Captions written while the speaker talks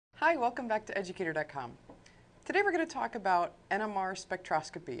Hi, welcome back to Educator.com. Today we're going to talk about NMR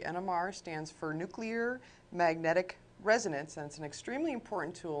spectroscopy. NMR stands for nuclear magnetic resonance, and it's an extremely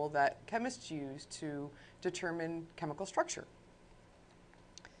important tool that chemists use to determine chemical structure.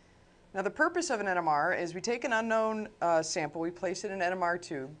 Now the purpose of an NMR is we take an unknown sample, we place it in an NMR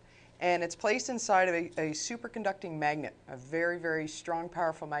tube, and it's placed inside of a superconducting magnet, a very, very strong,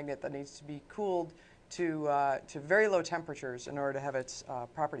 powerful magnet that needs to be cooled to very low temperatures in order to have its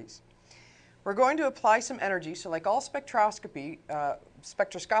properties. We're going to apply some energy, so like all spectroscopy,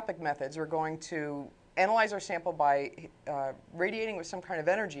 spectroscopic methods, we're going to analyze our sample by radiating with some kind of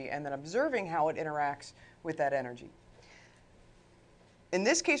energy and then observing how it interacts with that energy. In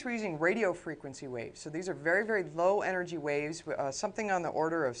this case, we're using radio frequency waves. So these are very, very low energy waves, something on the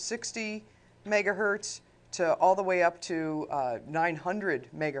order of 60 megahertz to all the way up to 900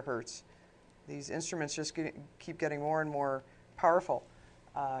 megahertz. These instruments just keep getting more and more powerful.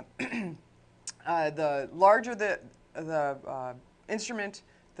 The larger the instrument,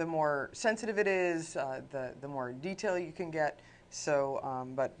 the more sensitive it is, the more detail you can get. So,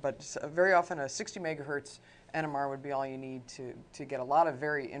 but very often a 60 megahertz NMR would be all you need to get a lot of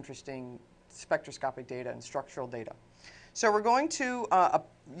very interesting spectroscopic data and structural data. So we're going to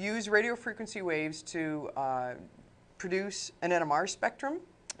use radio frequency waves to produce an NMR spectrum.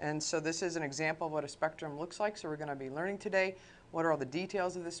 And so this is an example of what a spectrum looks like. So we're going to be learning today what are all the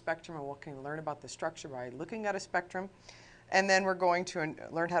details of the spectrum and what can we learn about the structure by looking at a spectrum. And then we're going to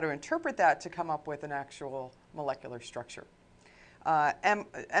learn how to interpret that to come up with an actual molecular structure.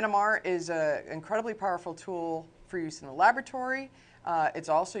 NMR is an incredibly powerful tool for use in the laboratory. It's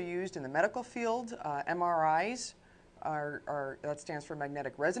also used in the medical field. MRIs, that stands for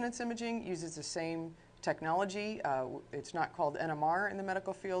magnetic resonance imaging, uses the same technology. It's not called NMR in the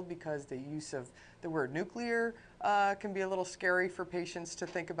medical field because the use of the word nuclear can be a little scary for patients to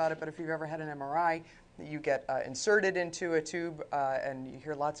think about it, but if you've ever had an MRI, you get inserted into a tube and you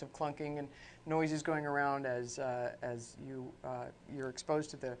hear lots of clunking and noises going around as you're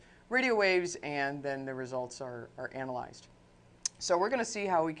exposed to the radio waves, and then the results are analyzed. So we're going to see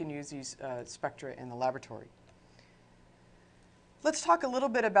how we can use these spectra in the laboratory. Let's talk a little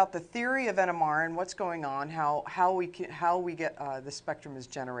bit about the theory of NMR and what's going on, how we get the spectrum is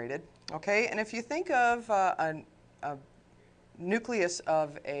generated. Okay, and if you think of a nucleus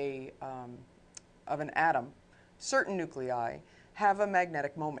of an atom, certain nuclei have a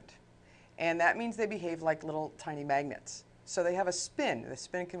magnetic moment, and that means they behave like little tiny magnets. So they have a spin. The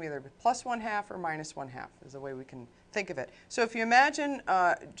spin can be either plus 1/2 or minus 1/2 is the way we can think of it. So if you imagine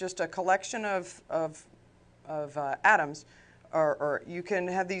just a collection of atoms. Or you can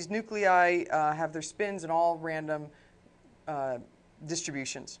have these nuclei have their spins in all random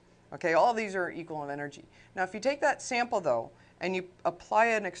distributions. Okay, all of these are equal in energy. Now, if you take that sample, though, and you apply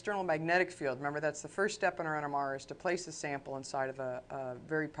an external magnetic field, remember that's the first step in our NMR is to place the sample inside of a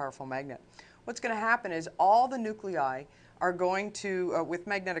very powerful magnet. What's going to happen is all the nuclei are going to, with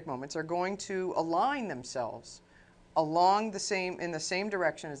magnetic moments, are going to align themselves along in the same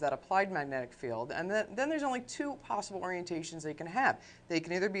direction as that applied magnetic field, and then there's only two possible orientations they can have. They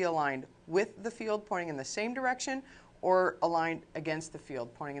can either be aligned with the field pointing in the same direction or aligned against the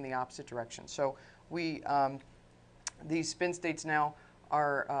field pointing in the opposite direction. So these spin states now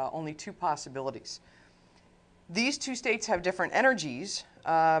are only two possibilities. These two states have different energies.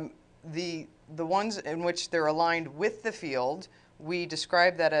 The ones in which they're aligned with the field, we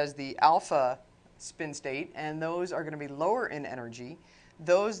describe that as the alpha spin state, and those are going to be lower in energy.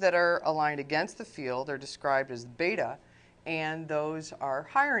 Those that are aligned against the field are described as beta, and those are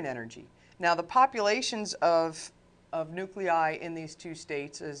higher in energy. Now the populations of nuclei in these two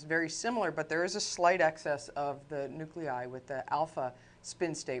states is very similar, but there is a slight excess of the nuclei with the alpha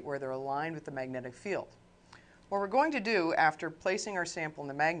spin state where they're aligned with the magnetic field. What we're going to do after placing our sample in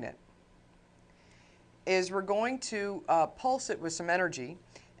the magnet is we're going to pulse it with some energy,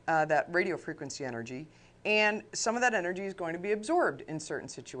 that radio frequency energy, and some of that energy is going to be absorbed in certain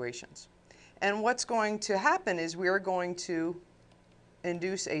situations. And what's going to happen is we are going to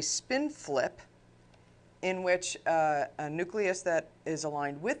induce a spin flip in which a nucleus that is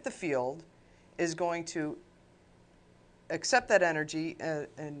aligned with the field is going to accept that energy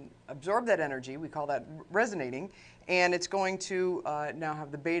and absorb that energy. We call that resonating, and it's going to now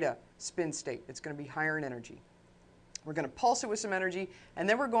have the beta spin state. It's going to be higher in energy. We're going to pulse it with some energy, and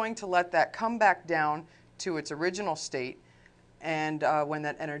then we're going to let that come back down to its original state. And when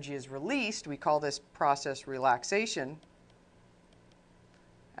that energy is released, we call this process relaxation.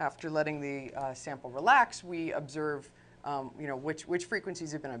 After letting the sample relax, we observe which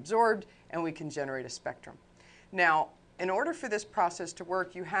frequencies have been absorbed, and we can generate a spectrum. Now, in order for this process to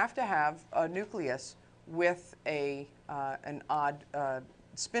work, you have to have a nucleus with an odd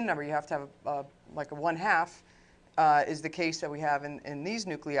spin number. You have to have like a 1/2 is the case that we have in these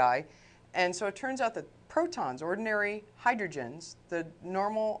nuclei. And so it turns out that protons, ordinary hydrogens, the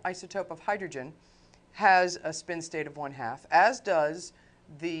normal isotope of hydrogen, has a spin state of 1/2, as does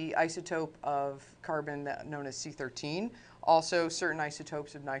the isotope of carbon known as C13, also certain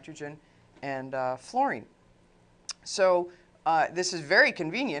isotopes of nitrogen and fluorine. So this is very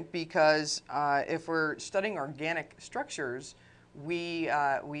convenient because if we're studying organic structures, we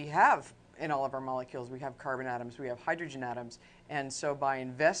have in all of our molecules, we have carbon atoms, we have hydrogen atoms, and so by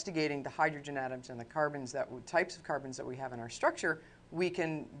investigating the hydrogen atoms and the types of carbons that we have in our structure, we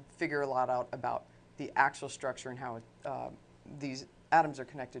can figure a lot out about the actual structure and how these atoms are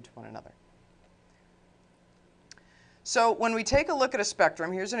connected to one another. So when we take a look at a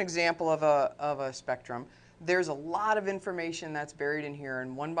spectrum, here's an example of a spectrum. There's a lot of information that's buried in here,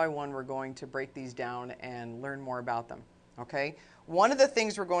 and one by one we're going to break these down and learn more about them. Okay? One of the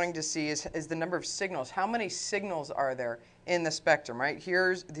things we're going to see is the number of signals. How many signals are there in the spectrum, right?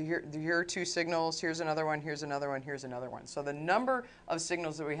 Here are 2 signals, here's another one, here's another one, here's another one. So the number of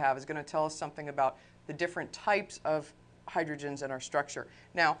signals that we have is going to tell us something about the different types of hydrogens in our structure.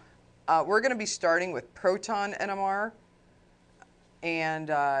 Now, we're going to be starting with proton NMR, and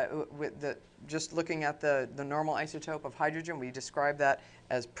just looking at the normal isotope of hydrogen, we describe that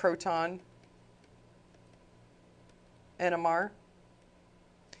as proton NMR.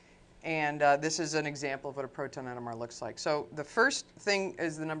 And this is an example of what a proton NMR looks like. So the first thing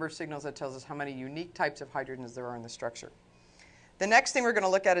is the number of signals that tells us how many unique types of hydrogens there are in the structure. The next thing we're going to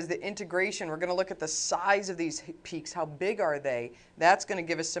look at is the integration. We're going to look at the size of these peaks. How big are they? That's going to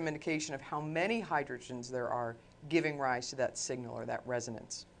give us some indication of how many hydrogens there are giving rise to that signal or that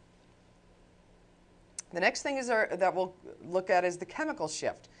resonance. The next thing that we'll look at is the chemical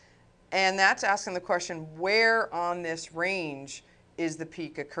shift. And that's asking the question, where on this range is the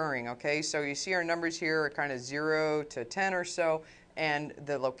peak occurring? Okay, so you see our numbers here are kind of 0 to 10 or so. And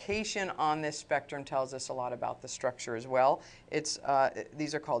the location on this spectrum tells us a lot about the structure as well.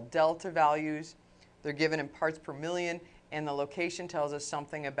 These are called delta values. They're given in parts per million, and the location tells us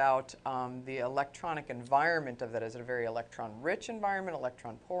something about the electronic environment of that. Is it a very electron-rich environment,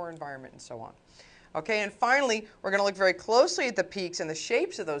 electron-poor environment, and so on. Okay, and finally, we're going to look very closely at the peaks and the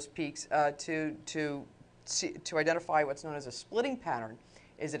shapes of those peaks to identify what's known as a splitting pattern.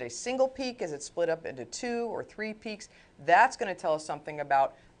 Is it a single peak? Is it split up into 2 or 3 peaks? That's going to tell us something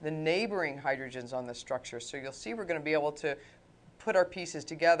about the neighboring hydrogens on the structure. So you'll see we're going to be able to put our pieces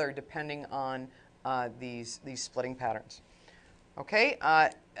together depending on these splitting patterns. Okay,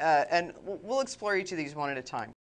 and we'll explore each of these one at a time.